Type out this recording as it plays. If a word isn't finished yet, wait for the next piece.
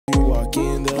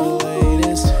rocking the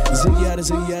latest. Ziyada,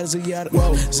 ziyada, ziyada,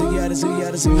 whoa. Ziyada,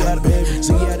 ziyada, ziyada, baby.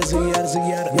 Ziyada, ziyada,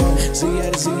 ziyada, whoa.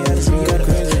 Ziyada, ziyada, ziyada,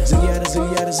 ziyada, ziyada,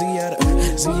 ziyada, ziyada,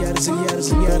 ziyada, ziyada,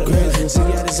 ziyada,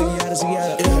 ziyada,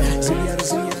 ziyada,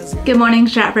 ziyada. Good morning,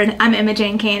 Stratford. I'm Emma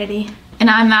Jane Kennedy. And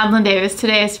I'm Madeline Davis.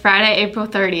 Today is Friday, April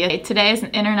 30th. Today is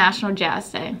an International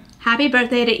Jazz Day. Happy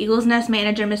birthday to Eagles Nest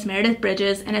manager Miss Meredith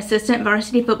Bridges and assistant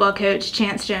varsity football coach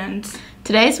Chance Jones.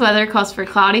 Today's weather calls for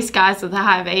cloudy skies with a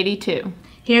high of 82.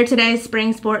 Here are today's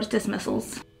spring sports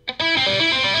dismissals.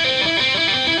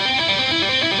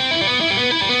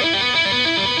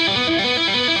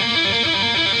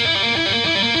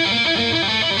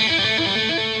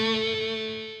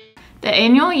 The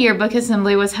annual yearbook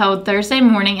assembly was held Thursday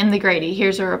morning in the Grady.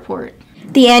 Here's a report.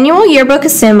 The annual yearbook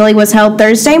assembly was held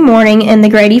Thursday morning in the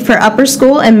Grady for upper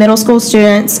school and middle school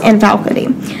students in faculty.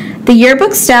 The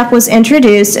yearbook staff was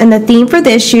introduced and the theme for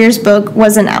this year's book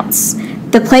was announced.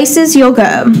 The Places You'll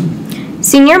Go.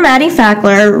 Senior Maddie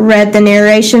Fackler read the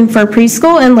narration for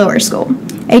preschool and lower school.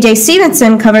 AJ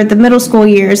Stevenson covered the middle school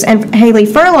years and Haley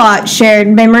Furlott shared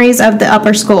memories of the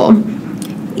upper school.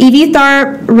 Evie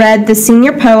Tharp read the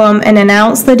senior poem and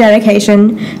announced the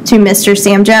dedication to Mr.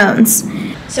 Sam Jones.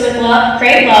 So with love,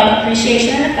 great love,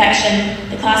 appreciation, and affection,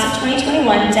 the class of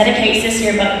 2021 dedicates this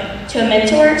yearbook to a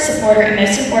mentor, supporter, and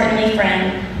most importantly,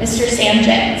 friend, Mr. Sam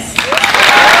Jones.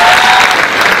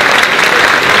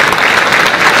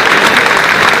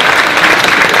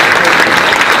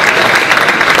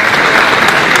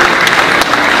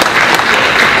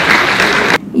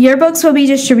 Yearbooks will be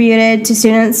distributed to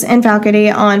students and faculty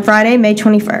on Friday, May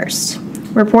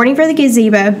 21st. Reporting for the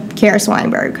Gazebo, Karis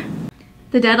Weinberg.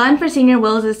 The deadline for senior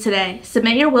wills is today.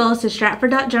 Submit your wills to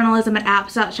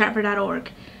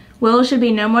stratford.journalism@apps.stratford.org. Wills should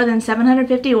be no more than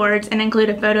 750 words and include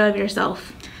a photo of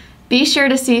yourself. Be sure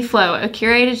to see Flow, a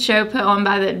curated show put on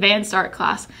by the advanced art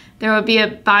class. There will be a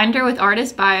binder with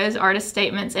artist bios, artist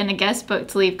statements, and a guest book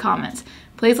to leave comments.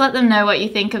 Please let them know what you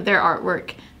think of their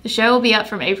artwork. The show will be up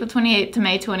from April 28th to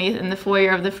May 20th in the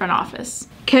foyer of the front office.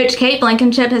 Coach Kate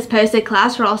Blankenship has posted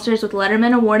class rosters with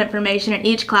Letterman Award information in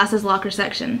each class's locker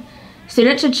section.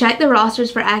 Students should check the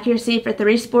rosters for accuracy for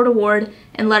 3 Sport Award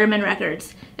and Letterman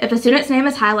records. If a student's name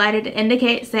is highlighted, it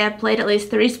indicates they have played at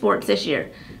least 3 sports this year.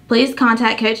 Please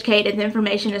contact Coach Kate if the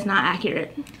information is not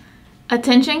accurate.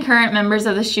 Attention current members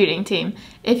of the shooting team.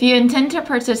 If you intend to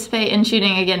participate in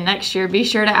shooting again next year, be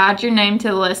sure to add your name to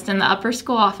the list in the upper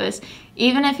school office,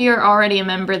 even if you are already a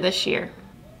member this year.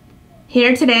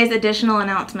 Here are today's additional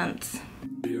announcements.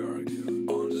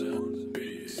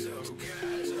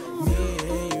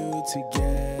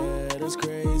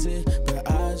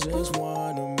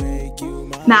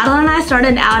 Madeline and I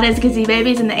started out as Gazebo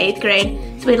Babies in the 8th grade,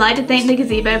 so we'd like to thank the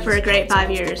Gazebo for a great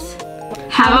 5 years.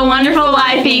 Have a wonderful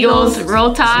life, Eagles.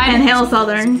 Roll Tide. And hail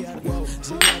Southern. Good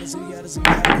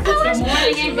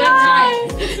morning and good night.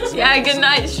 Yeah, good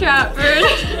night, Stratford.